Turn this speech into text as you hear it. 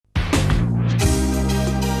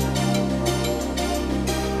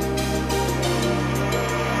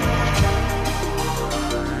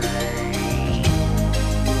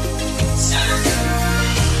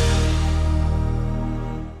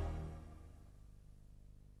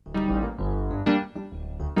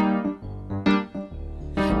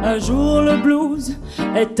Un jour le blues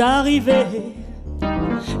est arrivé,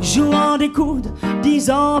 jouant des coudes,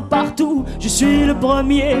 disant partout je suis le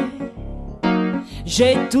premier.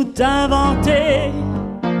 J'ai tout inventé.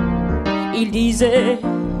 Il disait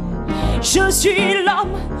je suis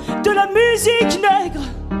l'âme de la musique nègre.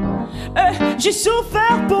 J'ai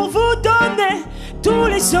souffert pour vous donner tout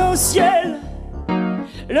l'essentiel,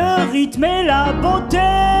 le rythme et la beauté.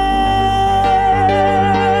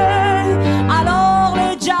 Alors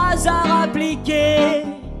le jazz a rappliqué,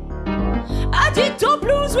 a dit au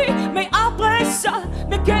blues oui, mais après ça,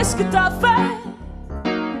 mais qu'est-ce que t'as fait?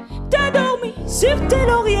 T'as dormi sur tes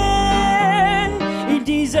lauriers. Il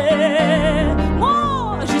disait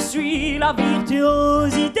moi je suis la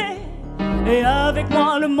virtuosité, et avec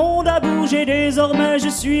moi le monde a bougé. Désormais je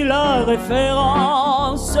suis la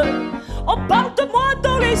référence. On parle de moi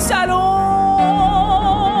dans les salons.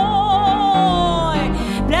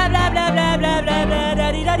 Bla bla bla bla bla bla bla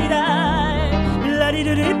da di da di da. La di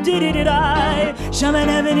di di di di da. Jamais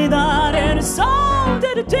ne veni da de le son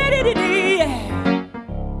de di di di di.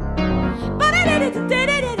 Ba da di di di di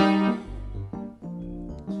di.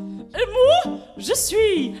 Et moi, je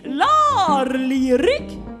suis l'art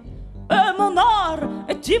lyrique. Mon art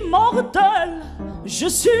est immortel. Je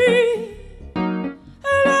suis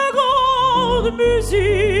la grande musique.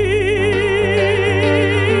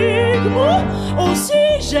 Moi aussi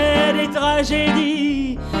j'ai des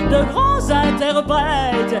tragédies, de grands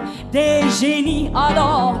interprètes, des génies.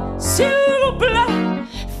 Alors s'il vous plaît,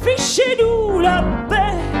 fichez-nous la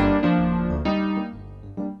paix.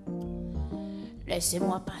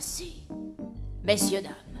 Laissez-moi passer, messieurs,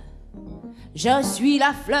 dames. Je suis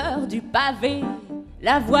la fleur du pavé,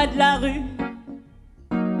 la voix de la rue.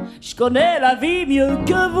 Je connais la vie mieux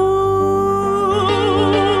que vous,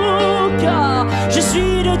 car je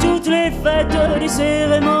suis de toutes les fêtes, des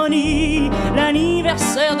cérémonies,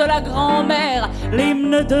 l'anniversaire de la grand-mère,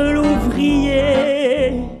 l'hymne de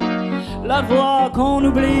l'ouvrier, la voix qu'on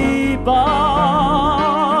n'oublie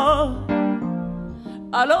pas.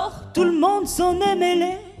 Alors tout le monde s'en est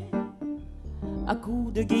mêlé, à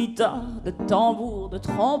coups de guitare, de tambour, de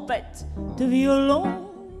trompette, de violon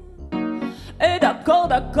et d'accords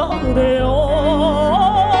d'accordéon.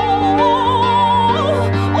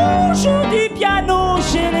 On joue du piano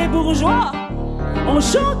chez les bourgeois, on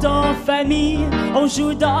chante en famille, on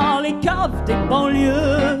joue dans les caves des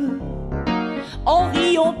banlieues. On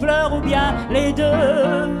rit, on pleure ou bien les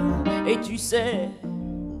deux. Et tu sais,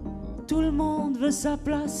 tout le monde veut sa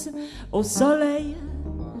place au soleil.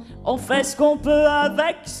 On fait ce qu'on peut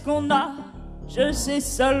avec ce qu'on a. Je sais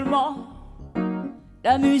seulement,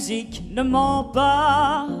 la musique ne ment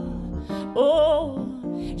pas. Oh,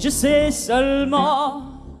 je sais seulement,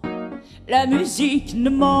 la musique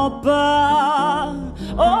ne ment pas.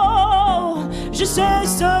 Oh, je sais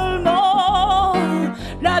seulement,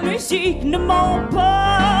 la musique ne ment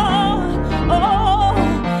pas. Oh,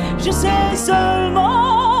 je sais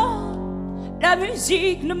seulement, la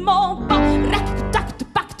musique ne ment pas.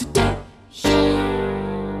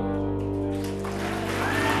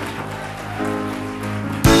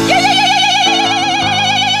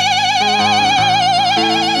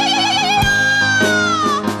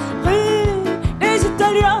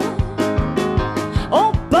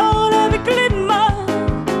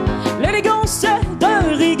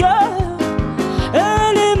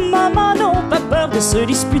 Se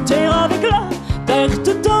disputer avec la terre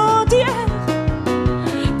tout entière,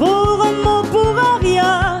 pour un mot, pour un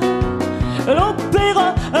rien.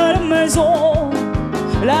 L'opéra à la maison,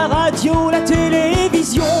 la radio, la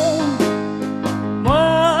télévision.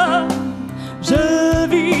 Moi, je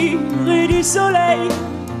vis rue du Soleil,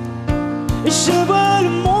 je vois le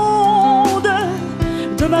monde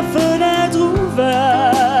de ma fenêtre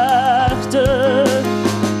ouverte.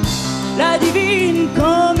 La divine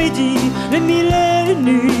comédie, les mille et une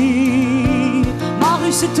nuits. Ma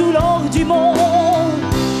rue c'est tout l'or du monde,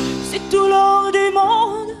 c'est tout l'or du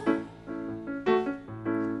monde.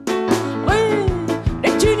 Oui,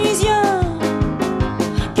 les Tunisiens,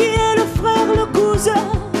 qui est le frère, le cousin.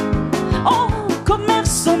 En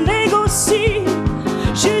commerce on négocie,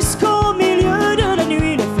 jusqu'au milieu de la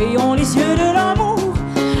nuit. Les filles ont les yeux de l'amour,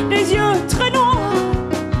 les yeux très noirs.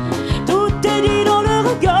 Tout est dit dans le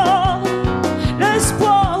regard,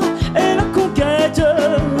 l'espoir et la conquête,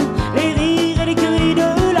 les rires et les cris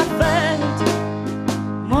de la fête.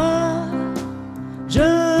 Moi,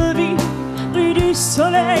 je vis rue du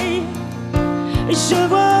Soleil, et je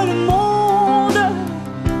vois le monde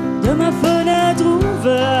de ma fenêtre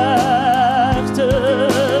ouverte.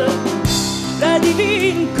 La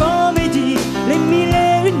divine comédie, les mille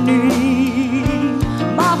et une nuits.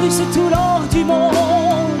 Ma rue c'est tout l'or du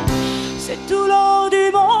monde,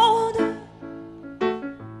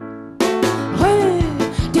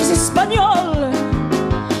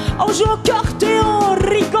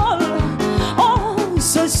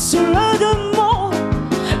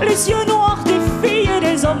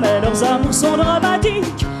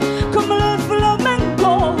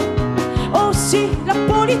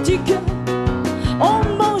 boutique, on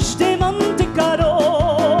mange des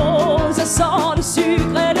mantecados, ça sent le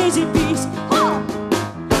sucre et les épices. Oh,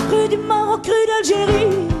 rue du Maroc, rue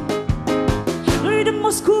d'Algérie, rue de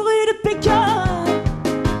Moscou, rue de Pékin,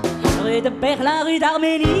 rue de Berlin, rue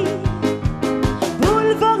d'Arménie,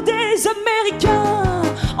 boulevard des Américains,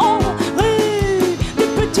 en rue des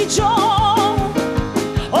petites gens,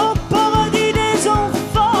 au paradis des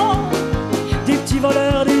enfants, des petits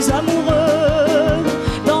voleurs, des amoureux,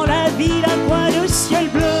 dans la ville un coin de ciel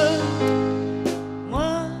bleu.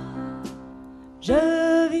 Moi, je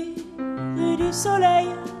vis rue du Soleil,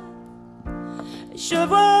 je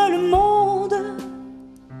vois le monde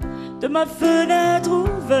de ma fenêtre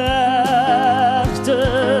ouverte.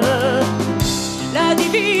 La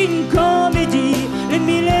divine comédie, les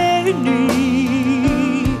mille et une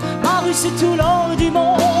nuits. Ma rue c'est tout l'or du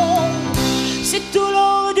monde, c'est tout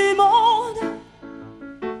l'or du monde.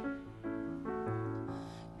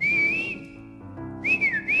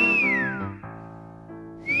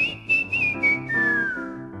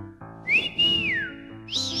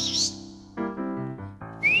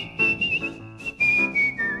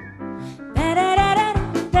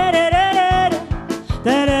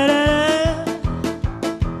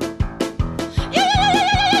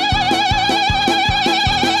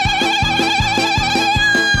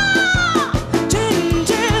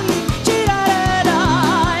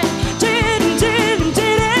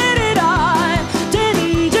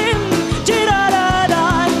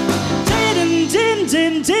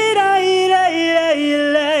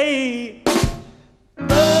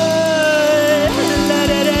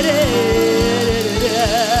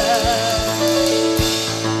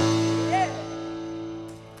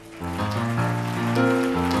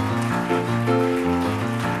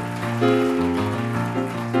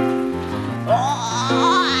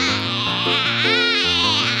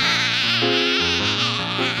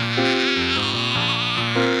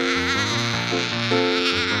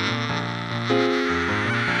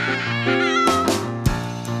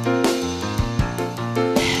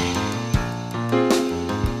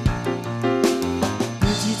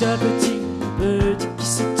 Petit qui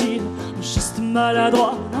s'étire, un geste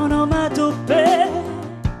maladroit, en onomatopée.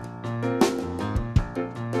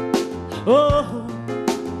 Oh,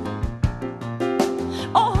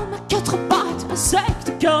 oh, ma quatre pattes,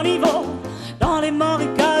 insecte carnivore, dans les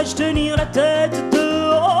marécages, tenir la tête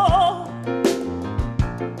dehors.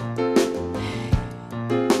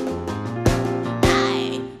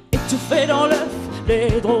 Étouffé dans l'œuf,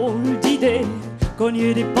 les drôles d'idées,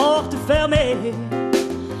 cogner des portes fermées.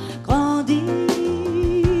 Grandir,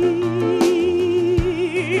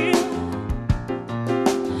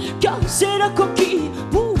 casser la coquille,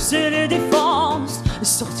 pousser les défenses,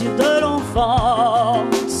 sortir de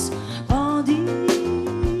l'enfance. Grandir,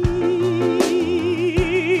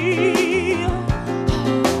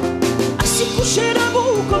 assis couché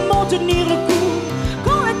debout, comment tenir le coup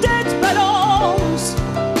quand la tête balance.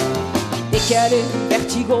 Décaler,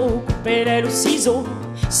 vertigo, couper l'aile au ciseau,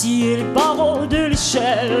 scier les barreaux de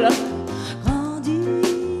l'échelle. Grandir,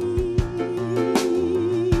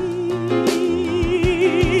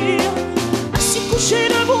 assis couché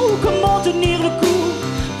debout, comment tenir le coup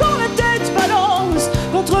quand la tête balance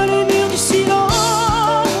contre les murs du silence.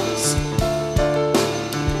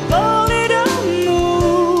 Parler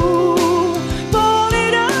d'amour,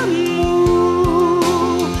 parler d'amour.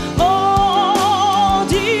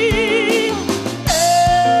 Grandir,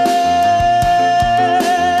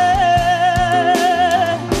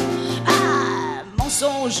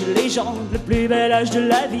 mensonge, légende, le plus bel âge de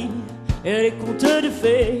la vie et les contes de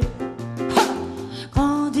fées. Ha!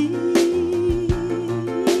 Grandir,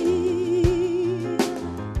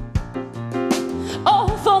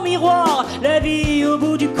 enfant miroir, la vie au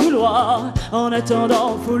bout du couloir. En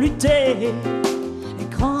attendant, faut lutter et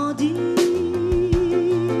grandir.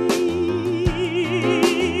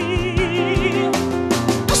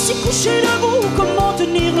 Assis couché debout, comment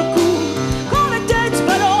tenir le coup quand la tête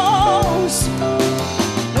balance.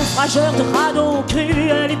 Naufrageurs de radeaux,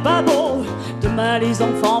 cruels et babots, demain les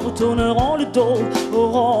enfants vous tourneront le dos,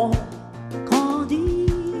 auront grandi.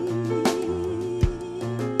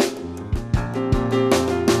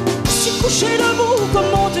 Assis couché debout,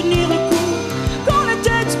 comment tenir le coup quand la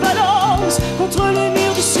tête balance contre les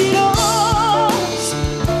murs du silence.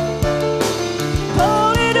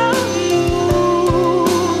 Parler d'amour,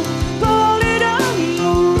 parler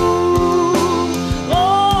d'amour.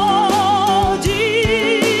 Grandir,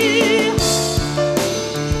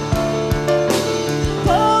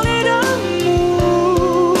 parler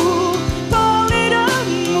d'amour, parler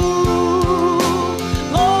d'amour.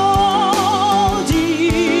 Grandir,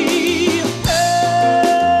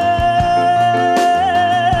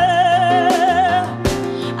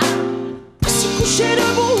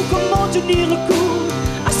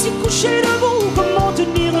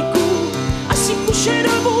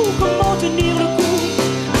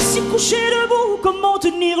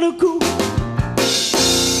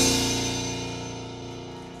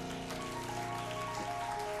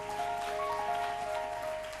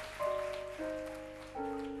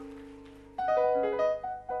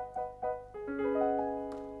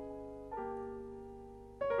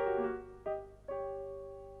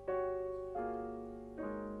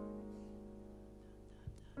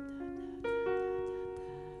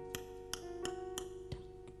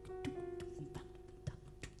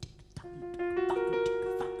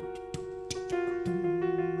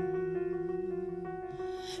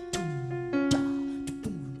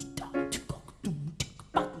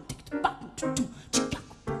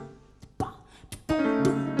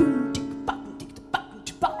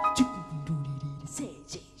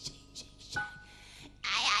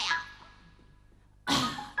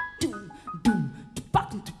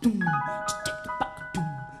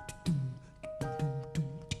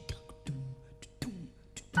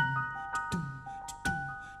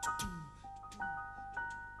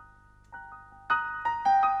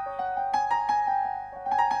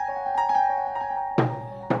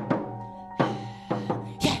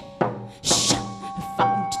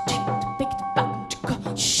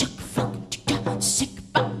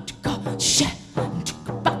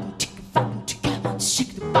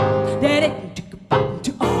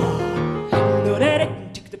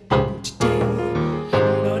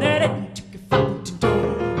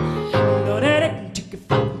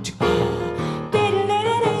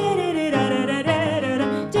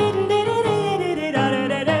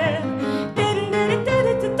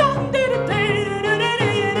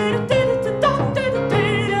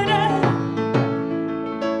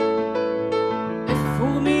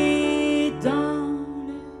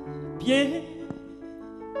 pieds.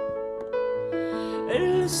 Et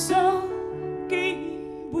le sang qui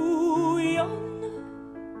bouillonne,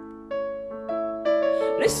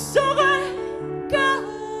 les oreilles carillonnent.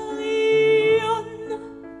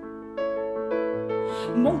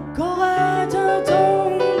 Mon corps est un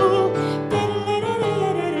tombeau.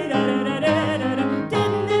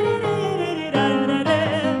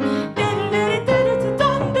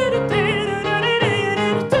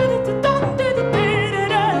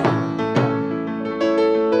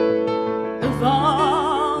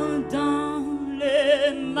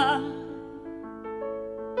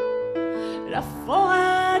 La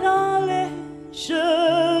forêt dans les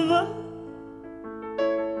cheveux,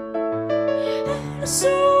 le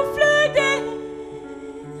souffle des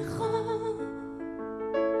reins.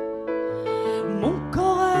 Mon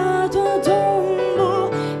corps est un tombeau.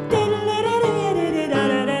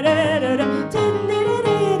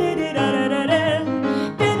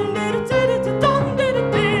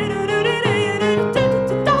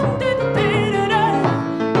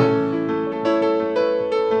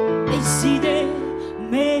 Les idées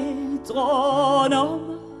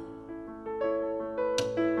métronomes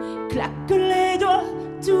claquent les doigts,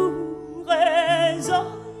 tout résonne.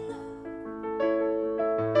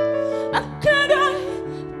 Un clin d'œil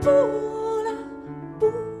pour la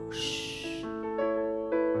bouche.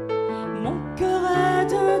 Mon cœur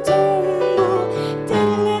est un tombeau.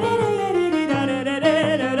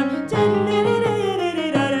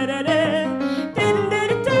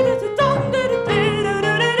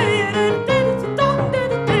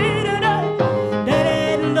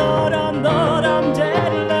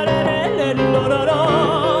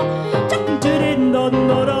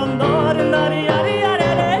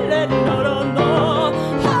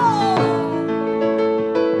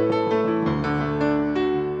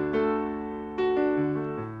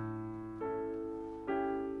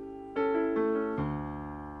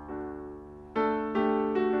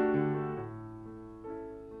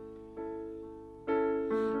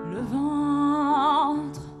 Le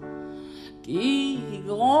ventre qui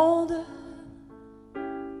gronde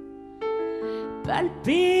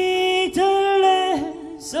palpite les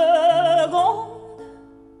secondes,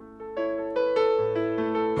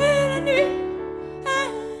 et la nuit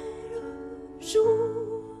est le jour.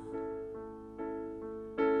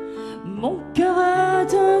 Mon cœur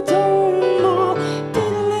est un tombeau.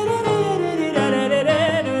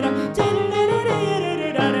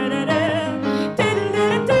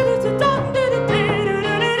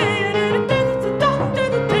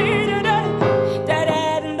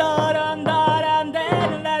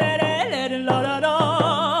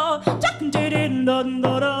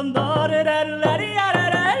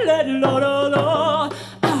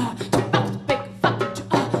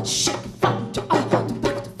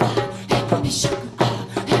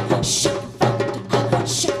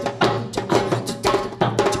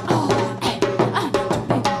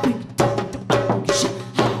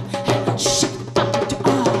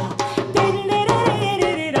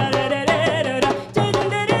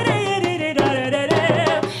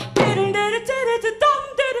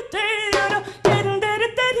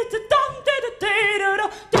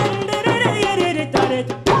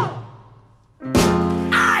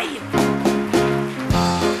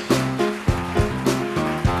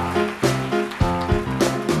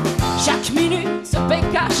 Chaque minute se paie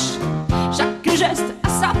cash, chaque geste à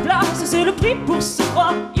sa place, c'est le prix pour se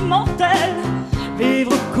croire immortel.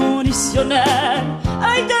 Vivre conditionnel,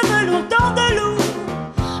 œil de velours, dents de loup,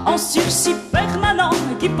 en sursis permanent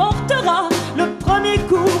qui portera le premier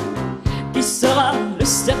coup, qui sera le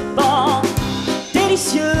serpent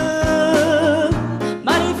délicieux,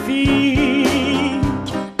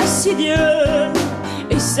 magnifique, insidieux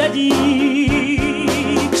et sadique.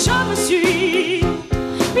 Je me suis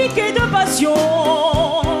piqué de passion,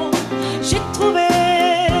 j'ai trouvé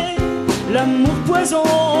l'amour poison,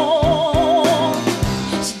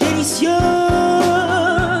 si délicieux,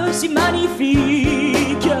 si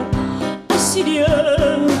magnifique, insidieux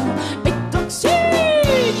et toxique.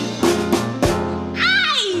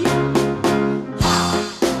 Aïe!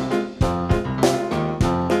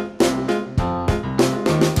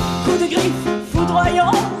 Coup de griffe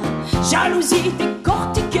foudroyant, jalousie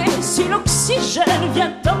décortiquée, si l'oxygène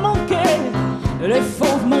vient à manquer, les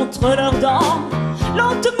fauves montrent leurs dents,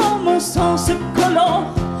 lentement mon sang se colore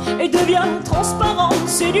et devient transparent,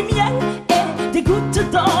 c'est du miel et des gouttes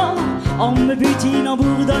d'or, en me butine en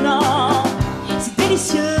bourdonnant, c'est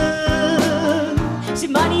délicieux, c'est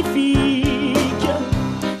magnifique,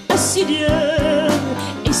 insidieux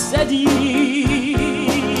et sadique.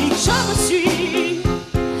 Je me suis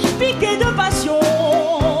piqué de passion,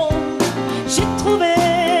 j'ai trouvé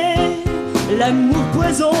l'amour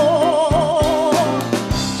poison.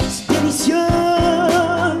 Si délicieux,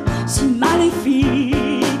 si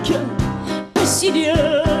maléfique,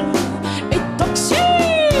 insidieux et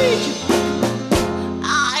toxique.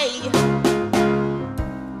 Aïe!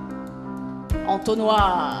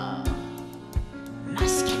 Entonnoir,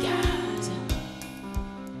 masque à gaz,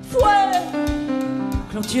 fouet,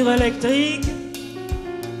 clôture électrique,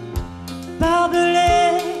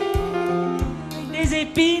 barbelé, des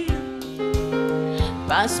épines,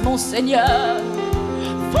 passe mon seigneur,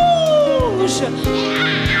 fouche,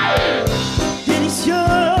 délicieux,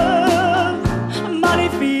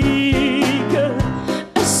 maléfique,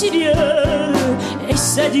 insidieux et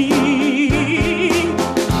sadique.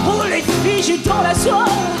 Oh les filles, j'ai dans la soie,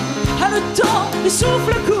 à le temps, le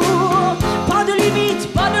souffle court, pas de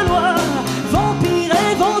limite, pas de loi, vampire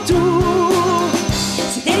et ventoux.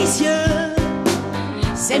 C'est délicieux,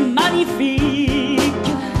 c'est magnifique,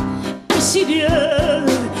 insidieux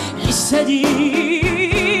et sadique.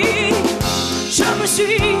 Je me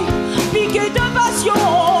suis piqué de passion,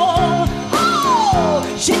 oh,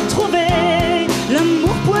 j'ai trouvé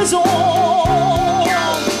l'amour poison.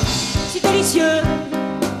 Si délicieux,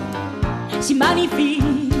 si magnifique,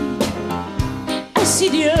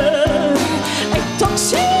 insidieux et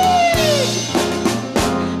toxique.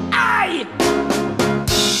 Aïe!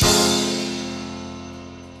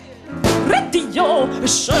 Rétillon,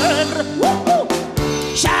 chèvre, wouhou!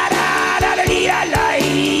 Charalalali,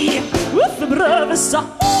 ouf, brave ça,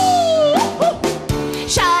 ouhou!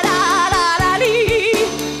 Charalalali,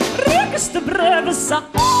 reste brave ça,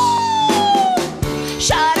 ouh!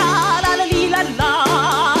 Charalalali,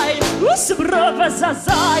 lalai, ouf, brave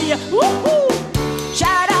zazaï, ouhou!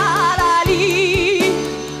 Charalalali,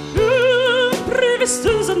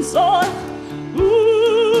 privestus en sort,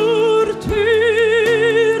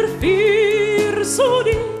 urtur fir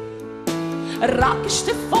sodi. Rakst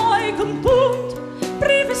de feigen punt,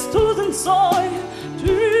 privestus en soi,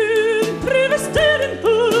 tu privesteren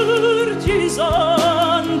pur,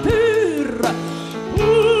 tisan pur,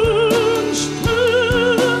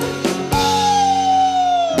 unstur,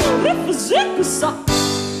 refusekusa.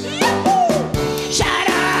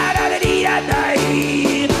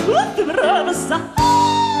 Sha-da-da-da-dee-da-dee, uff-brömsa.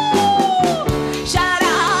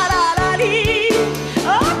 Sha-da-da-da-dee,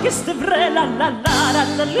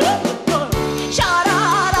 akest-vre-la-la-la-la-la-la.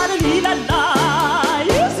 Sha-da-da-da-dee-la-la,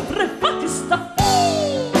 is-vre-fakista.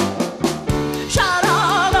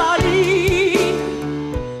 Sha-da-da-dee,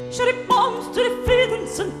 sha-di-bombs to the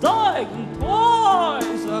feedings and deigen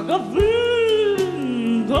toys,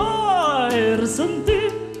 a-ga-vin, doers and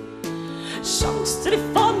dim. Chans til de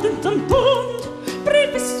fanden den bund,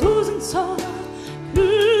 privis en sa,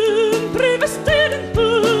 kun privis den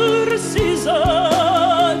bur sisa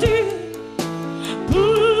di,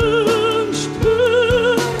 bundstur.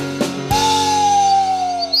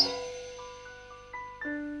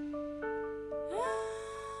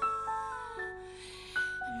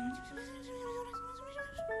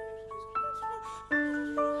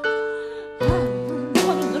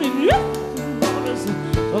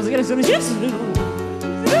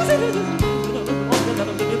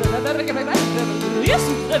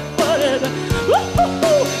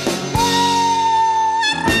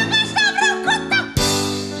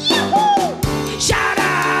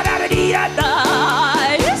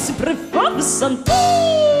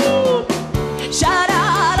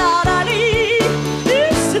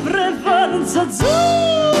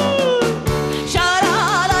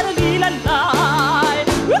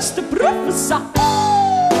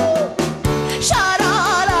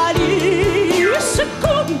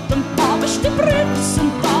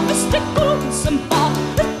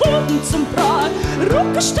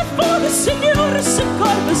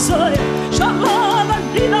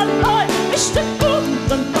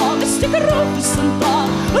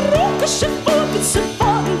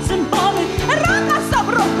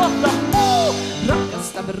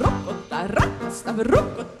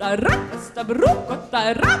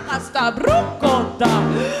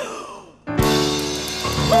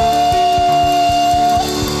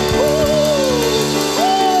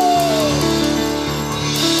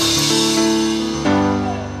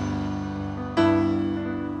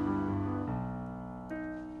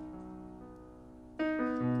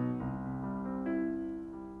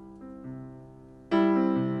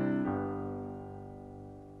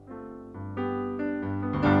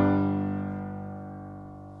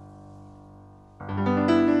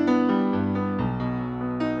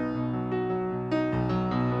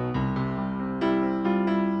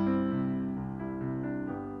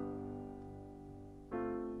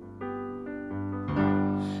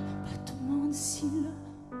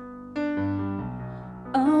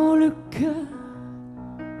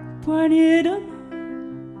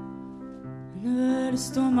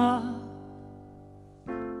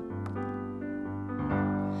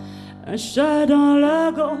 un chat dans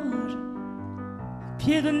la gorge, un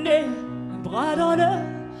pied de nez, un bras dans l'œil,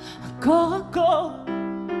 un corps à corps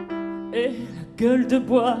et la gueule de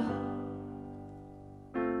bois.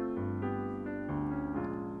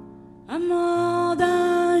 Amant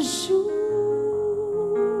d'un jour,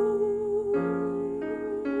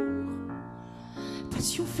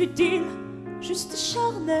 passion futile, juste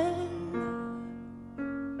charnelle.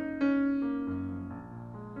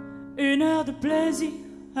 Une heure de plaisir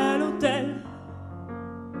à l'hôtel.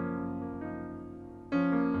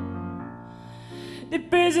 Des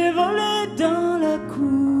baisers volés dans la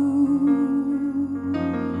cour.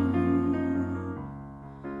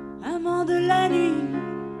 Amant de la nuit,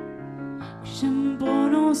 j'aime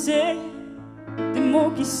prononcer des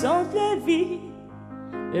mots qui sentent la vie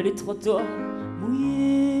et les trottoirs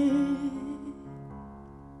mouillés.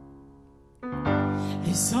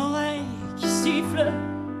 Les oreilles qui sifflent,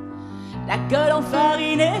 la gueule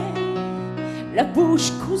enfarinée, la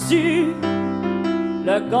bouche cousue,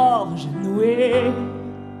 la gorge nouée.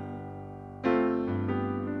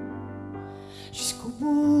 Jusqu'au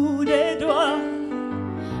bout des doigts,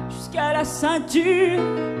 jusqu'à la ceinture,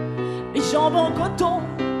 les jambes en coton,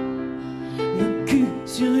 le cul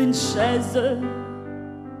sur une chaise.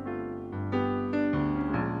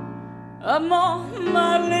 Amant,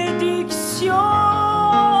 malédiction,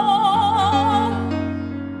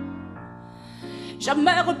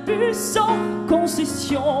 jamais repu sans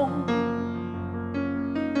concession.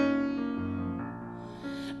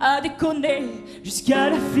 À déconner jusqu'à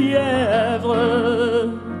la fièvre.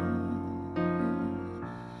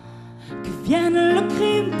 Que vienne le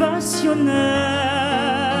crime passionnel.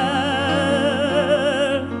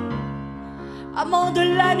 Amant de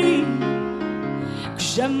la nuit, que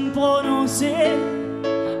j'aime prononcer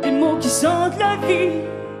des mots qui sentent la vie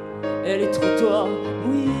et les trottoirs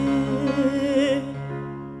mouillés.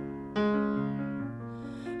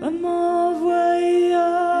 Amant voyage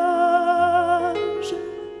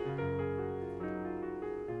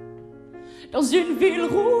dans une ville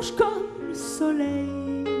rouge comme le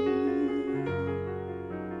soleil.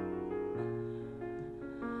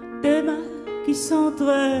 Des mains qui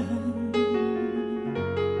s'entraînent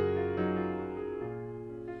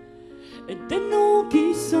et des noms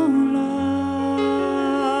qui s'enlacent.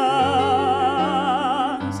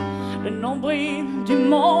 Le nombril du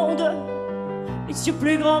monde, les yeux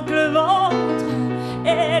plus grands que le ventre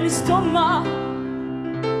et l'estomac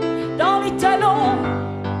dans les talons.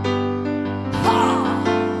 Ah,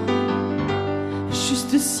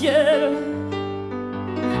 juste ciel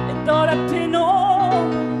et dans la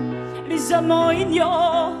pénombre, les amants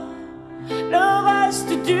ignorent le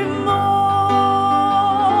reste du monde.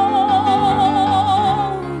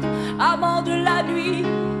 Amant de la nuit,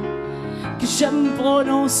 que j'aime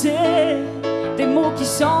prononcer des mots qui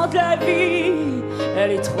sentent la vie et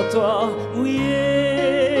les trottoirs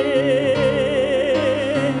mouillés.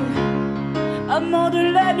 Amant de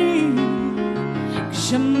la nuit, que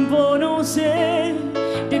j'aime prononcer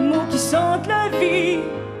des mots qui sentent la vie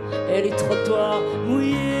et les trottoirs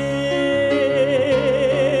mouillés.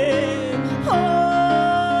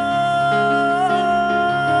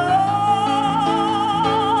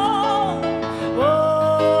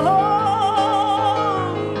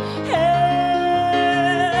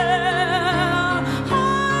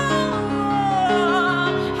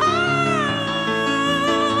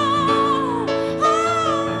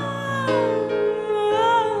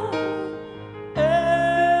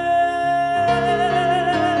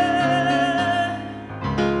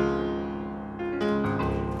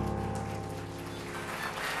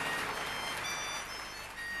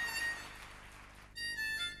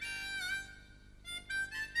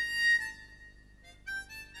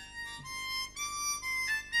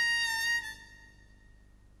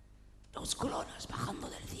 Dos colonas bajando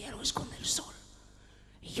del cielo esconde el sol.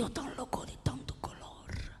 Y yo tan loco de tanto color.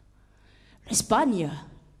 L'Espagne,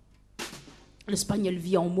 elle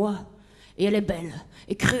vit en moi. Et elle est belle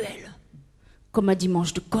et cruelle, comme un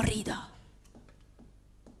dimanche de corrida.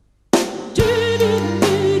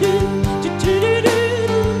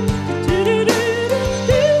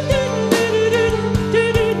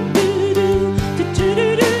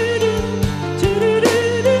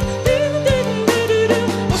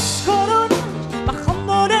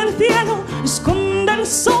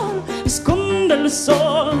 Esconde el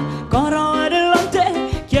sol, corro adelante,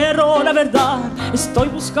 quiero la verdad, estoy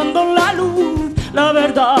buscando la luz, la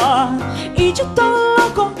verdad. Y yo tan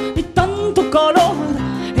loco de tanto color,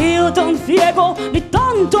 y yo tan ciego de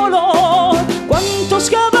tanto olor. Cuántos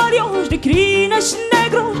caballos de crines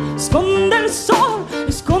negros, esconde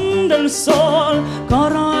el sol,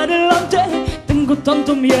 corro adelante, tengo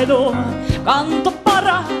tanto miedo, canto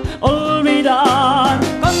para olvidar.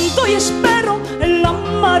 Canto y espero el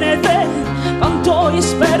amanecer, canto y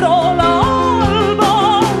espero la alba.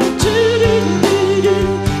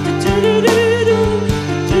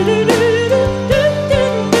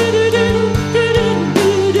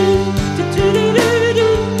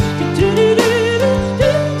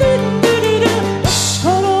 Las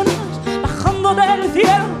coronas bajando del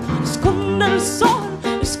cielo, esconde el sol,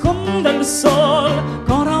 esconde el sol.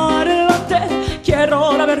 Cara adelante,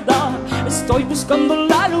 quiero la verdad, estoy buscando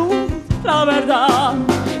la luz, la verdad.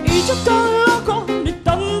 Y yo tan loco de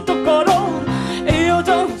tanto color, y yo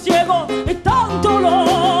tan ciego de tanto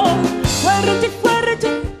dolor. Fuerte,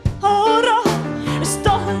 fuerte, ahora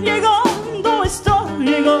está llegando.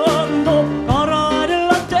 Cara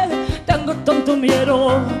adelante, tengo tanto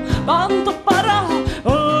miedo, canto para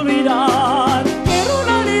olvidar. Quiero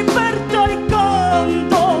la libertad y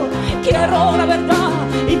canto, quiero la verdad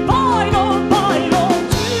y bailo, bailo.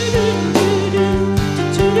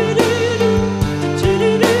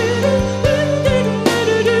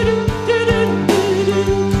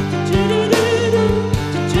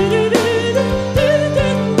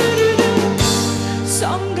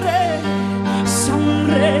 Sangre,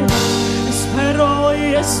 sangre, espero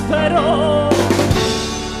y espero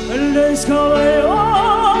el descabello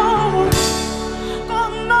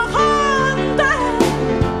con la gente.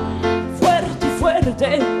 Fuerte, fuerte,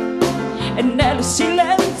 en el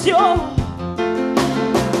silencio.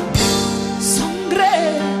 Sangre,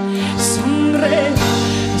 sangre,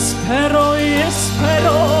 espero y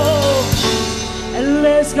espero el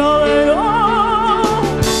descabello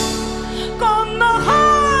con la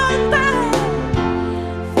gente.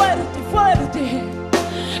 Fuerte, fuerte,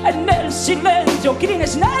 en el silencio.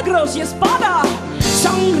 Crines negros y espada.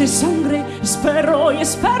 Sangre, sangre, espero y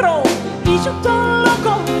espero. Y yo tan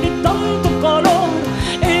loco de tanto color,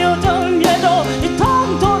 y yo tan miedo de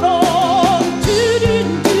tanto dolor.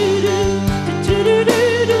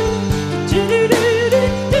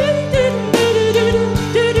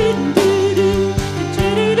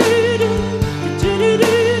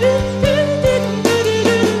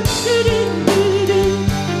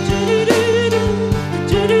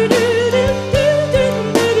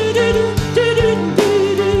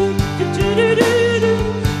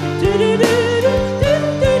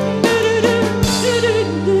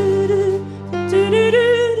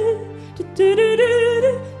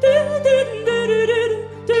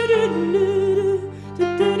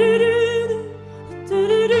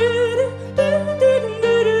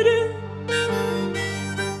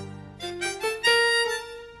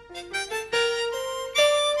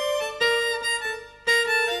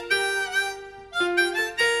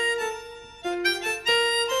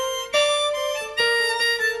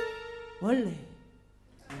 Ole.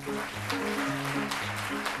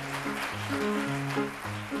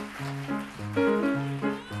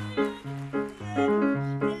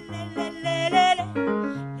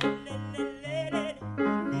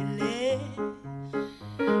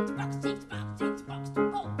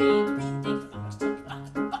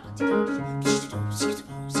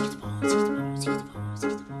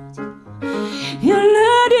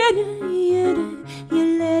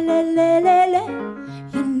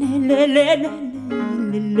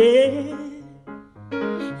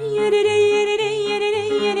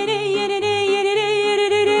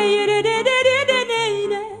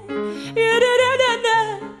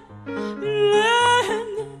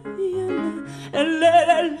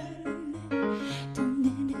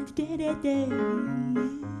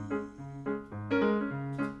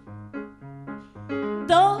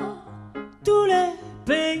 Dans tous les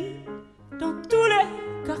pays, dans tous les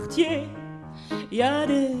quartiers, il y a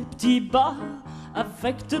des petits bars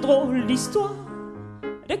avec de drôles d'histoires,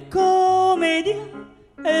 des comédiens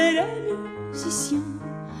et des musiciens,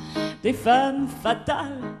 des femmes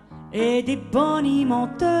fatales et des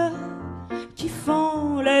bonimenteurs qui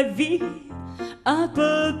font la vie un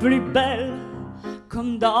peu plus belle,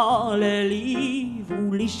 comme dans les livres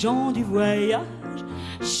où les gens du voyage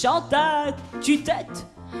chantent à tue-tête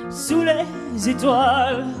sous les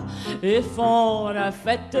étoiles et font la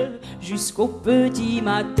fête jusqu'au petit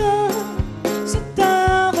matin. C'est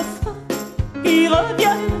un refrain qui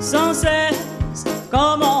revient sans cesse,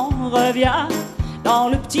 comme on revient dans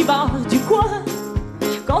le petit bar du coin,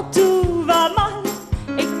 quand tout va mal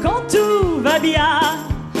et quand tout va bien.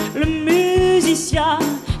 Le musicien,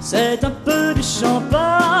 c'est un peu de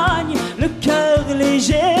champagne, le cœur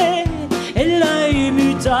léger et l'œil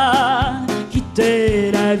mutin.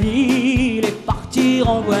 Quitter la ville et partir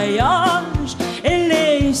en voyage et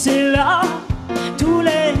laisser là tous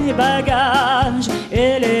les bagages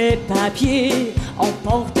et les papiers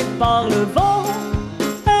emportée par le vent,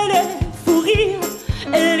 et les fous rires,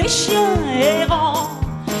 et les chiens errants,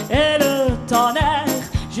 et le tonnerre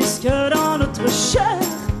jusque dans notre chair.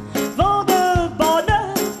 Vent de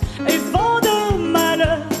bonheur et vent de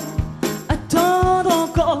malheur, attendre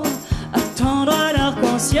encore, attendre un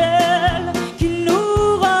arc-en-ciel qui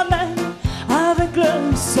nous ramène avec le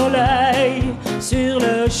soleil sur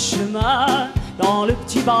le chemin, dans le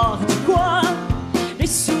petit bar du coin, des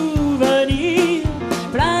souvenirs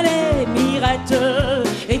plein les mirettes,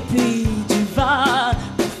 et puis du vin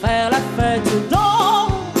pour faire la fête dans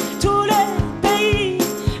tous les pays,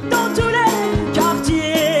 dans tous les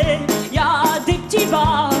quartiers. Il y a des petits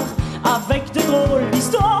bars avec de drôles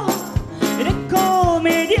d'histoires, et des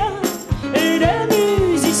comédiens et des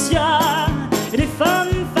musiciens, et des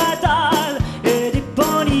femmes fatales et des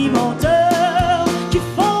bonimenteurs qui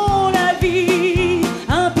font la vie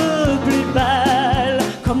un peu plus belle,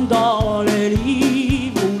 comme dans les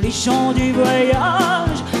livres où les gens du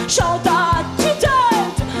voyage chantent à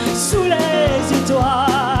tue-tête sous les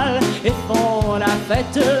étoiles et font la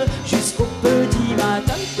fête jusqu'au petit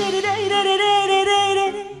matin.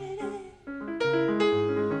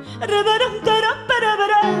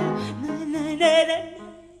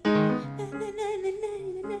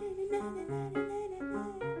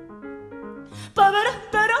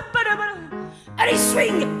 Allez,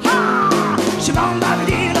 swing! Ha! Je m'en vais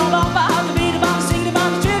dire dans mon bar, de vie, de bar, sing, de bar,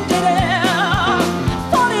 de trip, de l'air.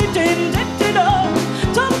 Funny, din, din, din, din,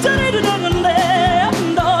 tom, din, din, din, din,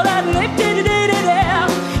 din, dans la nuit, din, din, din, din, din.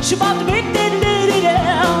 Je m'en vais dire, din, din, din, din,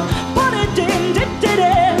 funny, din, din, din,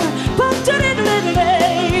 din, pom, din, din, din, din, din.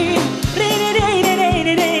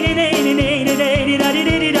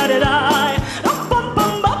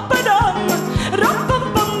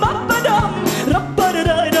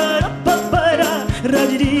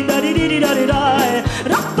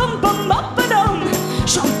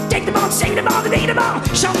 Sing the band, beat the band,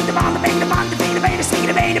 shout the band, bang the band, beat the band, sing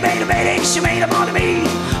the band, beat the band, she made the band, beat.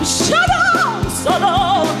 Shut up, so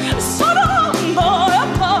long, so long, boy,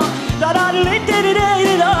 da da da da da da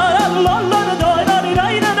da da da da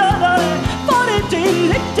da da da, for it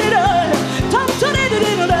did it, tom to the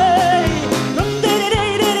day, rum did it,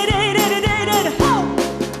 ho,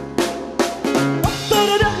 da da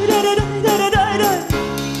da da da da da da.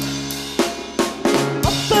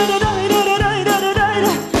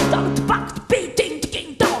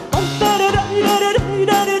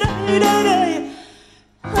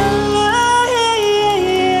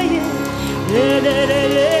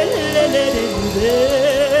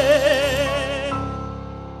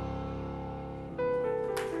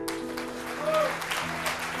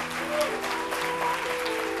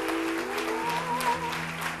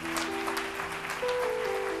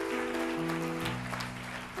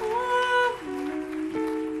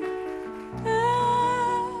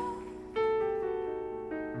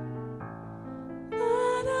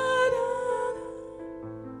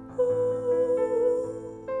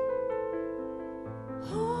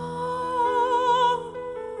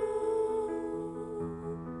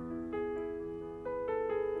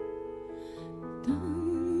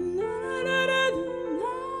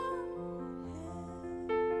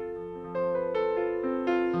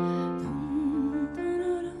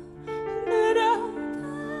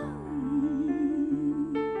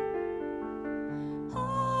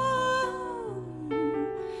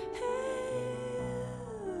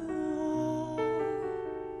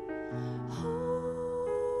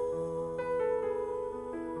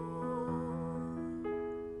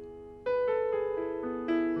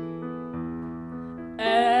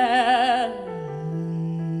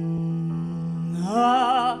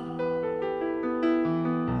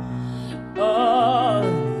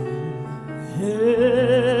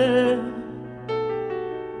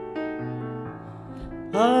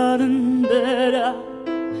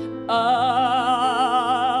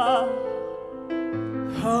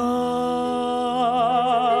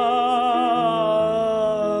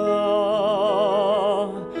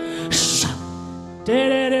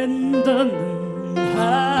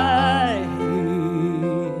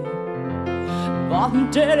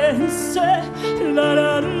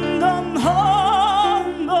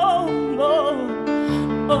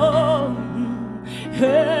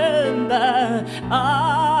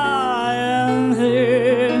 I am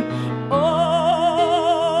here.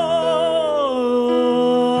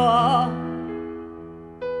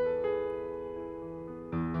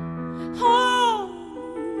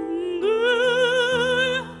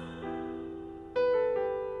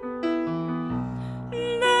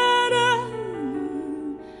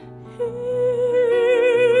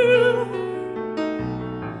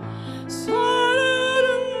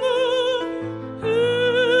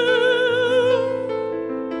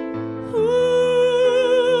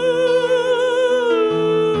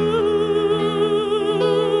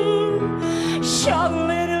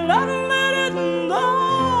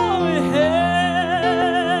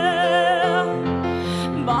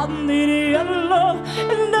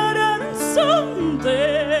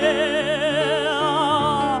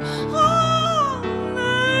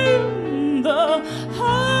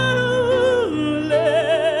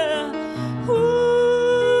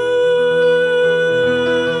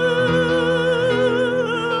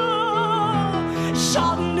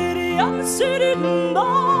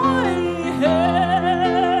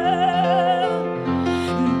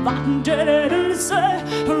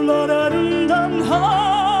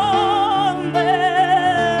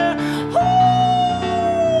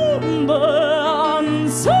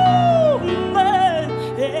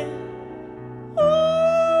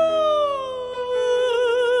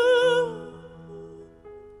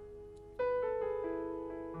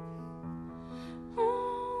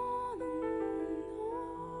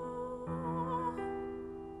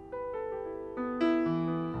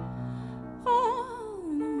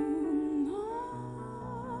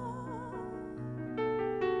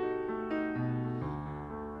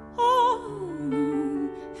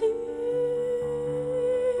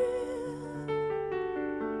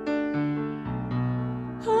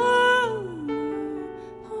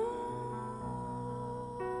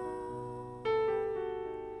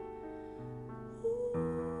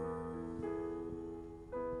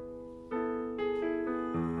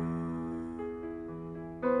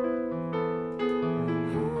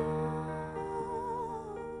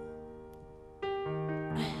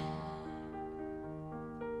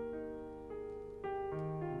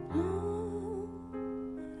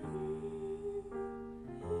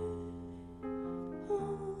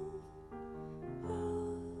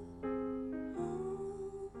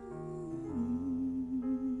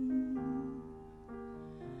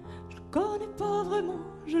 Pas vraiment,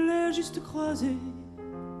 je l'ai juste croisé.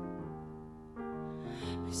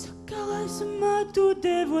 Mais sa caresse m'a tout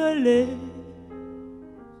dévoilé.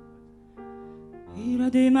 Il a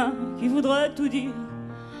des mains qui voudraient tout dire.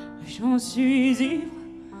 J'en suis ivre.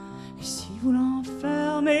 Et si vous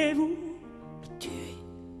l'enfermez, vous le tuez.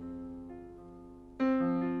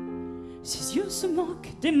 Ses yeux se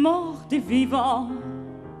moquent des morts, des vivants.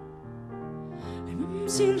 Et même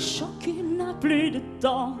s'il choque, il n'a plus de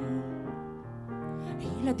temps.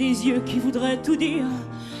 Il a des yeux qui voudraient tout dire,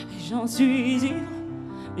 et j'en suis ivre.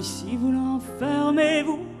 Mais si vous l'enfermez,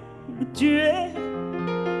 vous le tuez.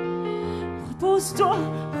 Repose-toi,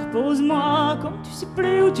 repose-moi, quand tu sais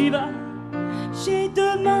plus où tu vas. J'ai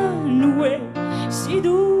deux mains nouées, si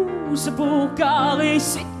douces pour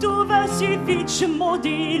caresser. Tout va si vite, je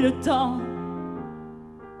maudis le temps.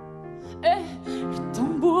 Et les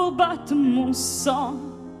tambours battent mon sang.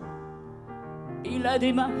 Il a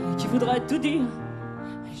des mains qui voudraient tout dire.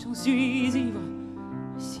 J'en suis ivre,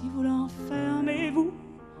 si vous l'enfermez, vous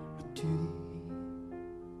le tuez.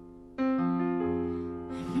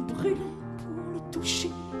 Me brûler pour le toucher.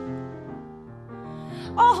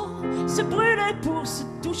 Oh, se brûler pour se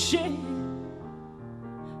toucher.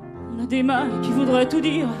 On a des mains qui voudraient tout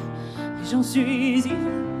dire. J'en suis ivre,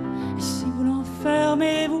 si vous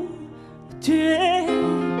l'enfermez, vous le tuez.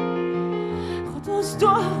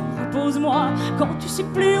 Repose-toi, repose-moi, quand tu sais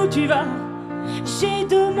plus où tu vas. J'ai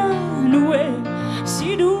deux mains nouées,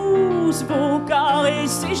 si douces pour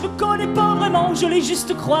caresser. Je le connais pas vraiment, je l'ai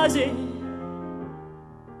juste croisé.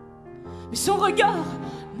 Mais son regard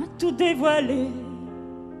m'a tout dévoilé.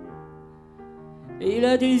 Et il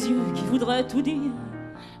a des yeux qui voudraient tout dire.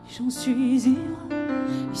 J'en suis ivre,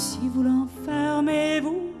 et si vous l'enfermez,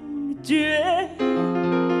 vous le tuez.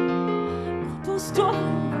 Repose-toi,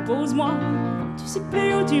 repose-moi, tu sais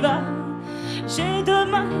plus où tu vas. J'ai deux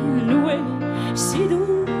mains nouées, si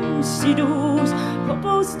douces, si douces.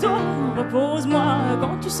 Repose-toi, repose-moi,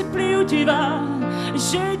 quand tu sais plus où tu vas.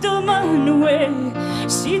 J'ai deux mains nouées,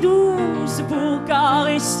 si douces pour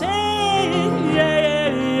caresser.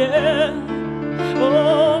 Yeah, yeah. Oh,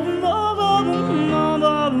 oh, oh, oh,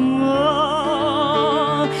 oh, oh.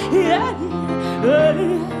 Yeah, yeah,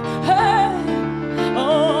 yeah.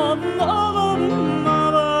 Oh, oh, oh,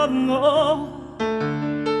 oh, oh.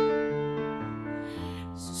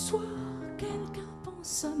 Ce soir, quelqu'un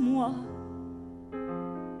pense à moi.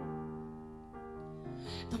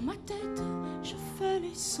 Dans ma tête, je fais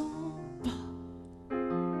les 100 pas.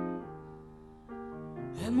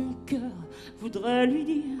 Et mon cœur voudrait lui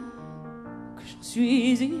dire que j'en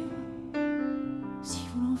suis ivre. Si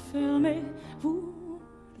vous l'enfermez, vous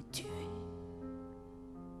le tuez.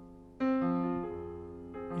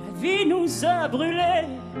 La vie nous a brûlés.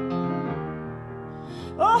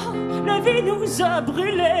 Oh, la vie nous a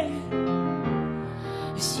brûlés.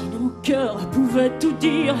 Si nos cœurs pouvaient tout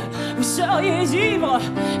dire, vous seriez ivres.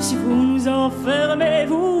 Si vous nous enfermez,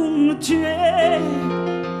 vous nous tuez.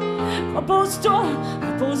 repose-toi,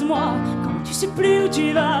 repose-moi, quand tu sais plus où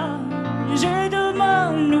tu vas. J'ai deux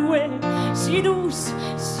mains nouées, si douces,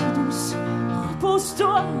 si douces.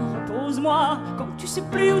 Repose-toi, repose-moi, quand tu sais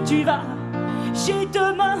plus où tu vas. J'ai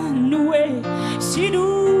deux mains nouées, si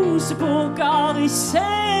douces pour caresser.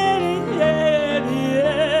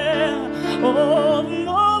 Oh, oh,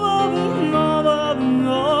 oh, oh, oh,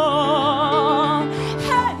 oh.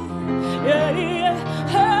 Hey, yeah, yeah,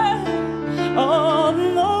 hey. Oh, oh,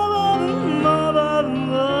 oh, oh, oh.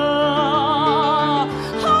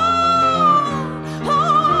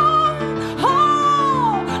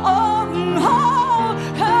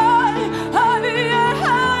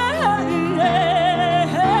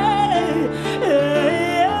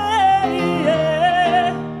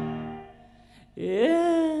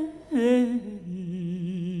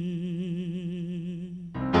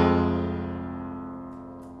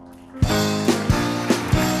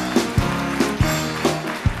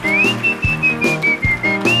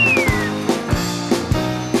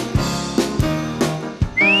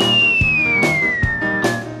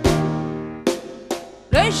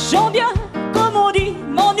 Les gens bien, comme on dit,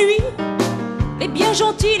 m'ennuient. Les bien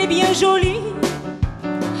gentils, les bien jolis.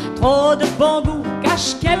 Trop de bon goût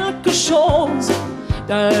cache quelque chose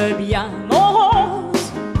de bien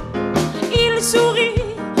morose. Il sourit,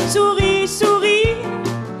 sourit, sourit.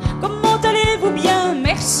 Comment allez-vous bien,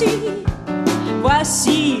 merci.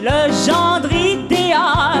 Voici le gendre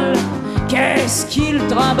idéal. Qu'est-ce qu'il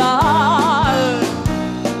trimballe.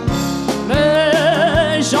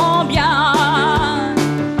 Les gens bien.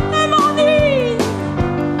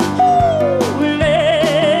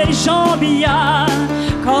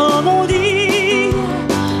 Comme on dit,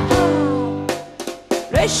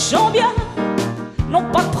 les gens bien n'ont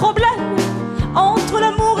pas de problème entre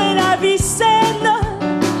l'amour et la vie saine.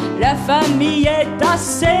 La famille est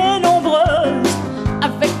assez nombreuse,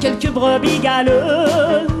 avec quelques brebis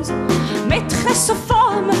galeuses. Maîtresse,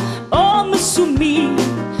 femme, homme soumis,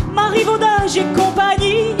 marivaudage et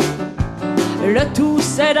compagnie. Le tout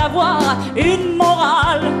c'est d'avoir une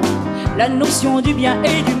morale, la notion du bien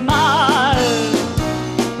et du mal.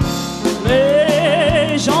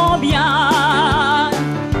 Les gens bien,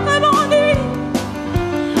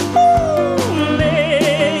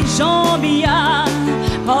 les gens bien,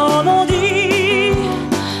 comme on dit.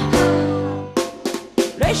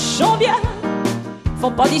 Les gens bien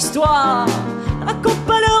font pas d'histoire, racontent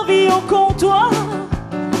pas leur vie au comptoir.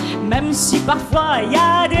 Même si parfois y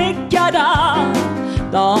a des cadavres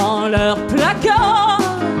dans leur placard.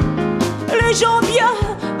 Les gens bien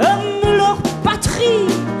aiment leur patrie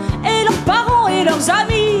et leurs parents et leurs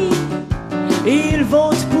amis. Ils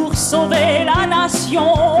votent pour sauver la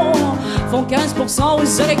nation, font 15% aux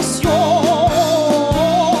élections.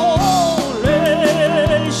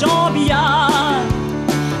 Les gens bien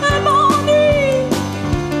m'ennuient.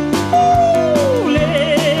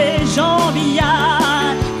 Les gens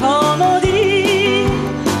bien, comme on dit.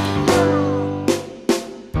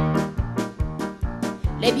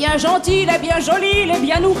 Les bien gentils, les bien jolis, les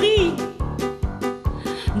bien nourris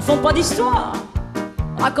ne font pas d'histoire,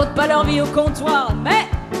 racontent pas leur vie au comptoir, mais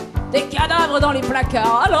des cadavres dans les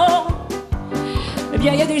placards. Alors, eh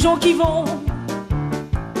bien, il y a des gens qui vont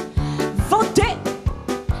voter,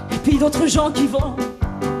 et puis d'autres gens qui vont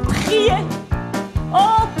prier.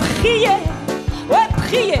 Oh, prier, ouais,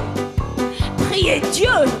 prier, prier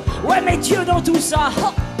Dieu. Ouais, mais Dieu dans tout ça,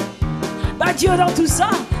 oh, bah Dieu dans tout ça,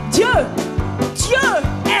 Dieu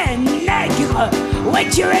est nègre. Ouais,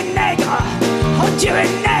 Dieu est nègre. Oh, Dieu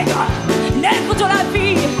est nègre. Nègre de la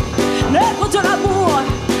vie, nègre de l'amour,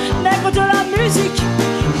 nègre de la musique.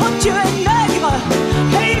 Oh, Dieu est nègre.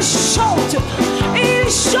 Et il chante, il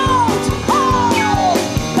chante. Oh,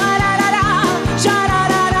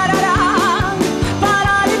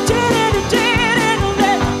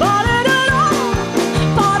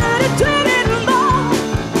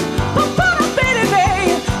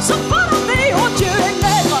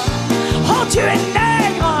 Dieu est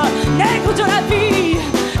nègre, nègre de la vie,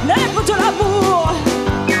 nègre de l'amour.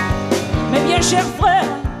 Mes bien chers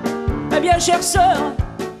frères, mes bien chères sœurs,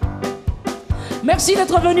 merci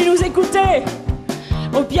d'être venus nous écouter.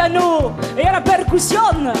 Au piano et à la percussion,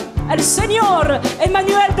 el señor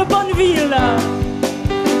Emmanuel de Bonneville.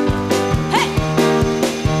 Hey!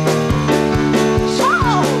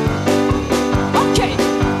 Ciao! Ok.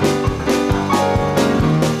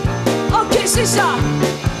 Ok, c'est ça.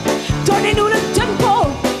 Donnez-nous le tempo,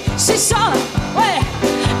 c'est ça, ouais.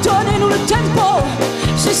 Donnez-nous le tempo,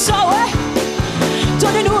 c'est ça, ouais.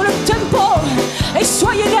 Donnez-nous le tempo et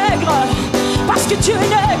soyez nègres, parce que Dieu est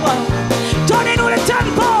nègre. Donnez-nous le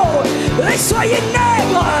tempo et soyez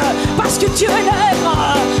nègres, parce que Dieu est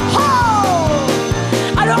nègre. Oh!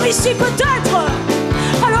 ici peut-être,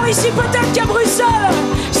 alors ici peut-être qu'à Bruxelles,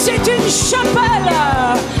 c'est une chapelle.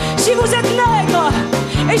 Si vous êtes nègre,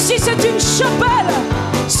 et si c'est une chapelle,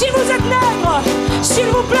 si vous êtes nègre, s'il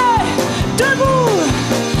vous plaît, debout.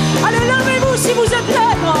 Allez, levez-vous si vous êtes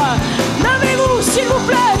nègre. Levez-vous s'il vous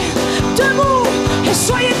plaît, debout. Et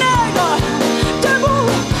soyez nègre, debout.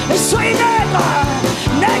 Et soyez nègre.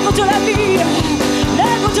 Nègre de la vie,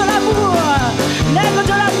 nègre de l'amour, nègre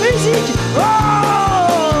de la musique. Oh!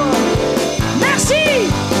 Merci,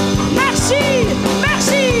 merci,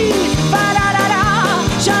 merci. Ba-da-da-da,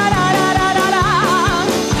 ja-da-da-da-da-da.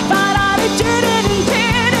 Ba-da-da-da-da-da.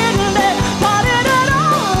 Ba-da-da-da.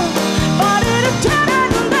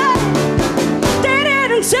 Ba-da-da-da-da-da.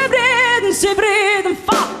 C'est vrai, de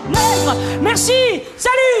fa, nègre. Merci,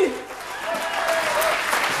 salut.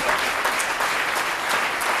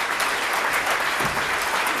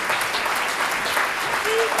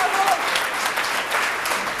 Merci, bravo.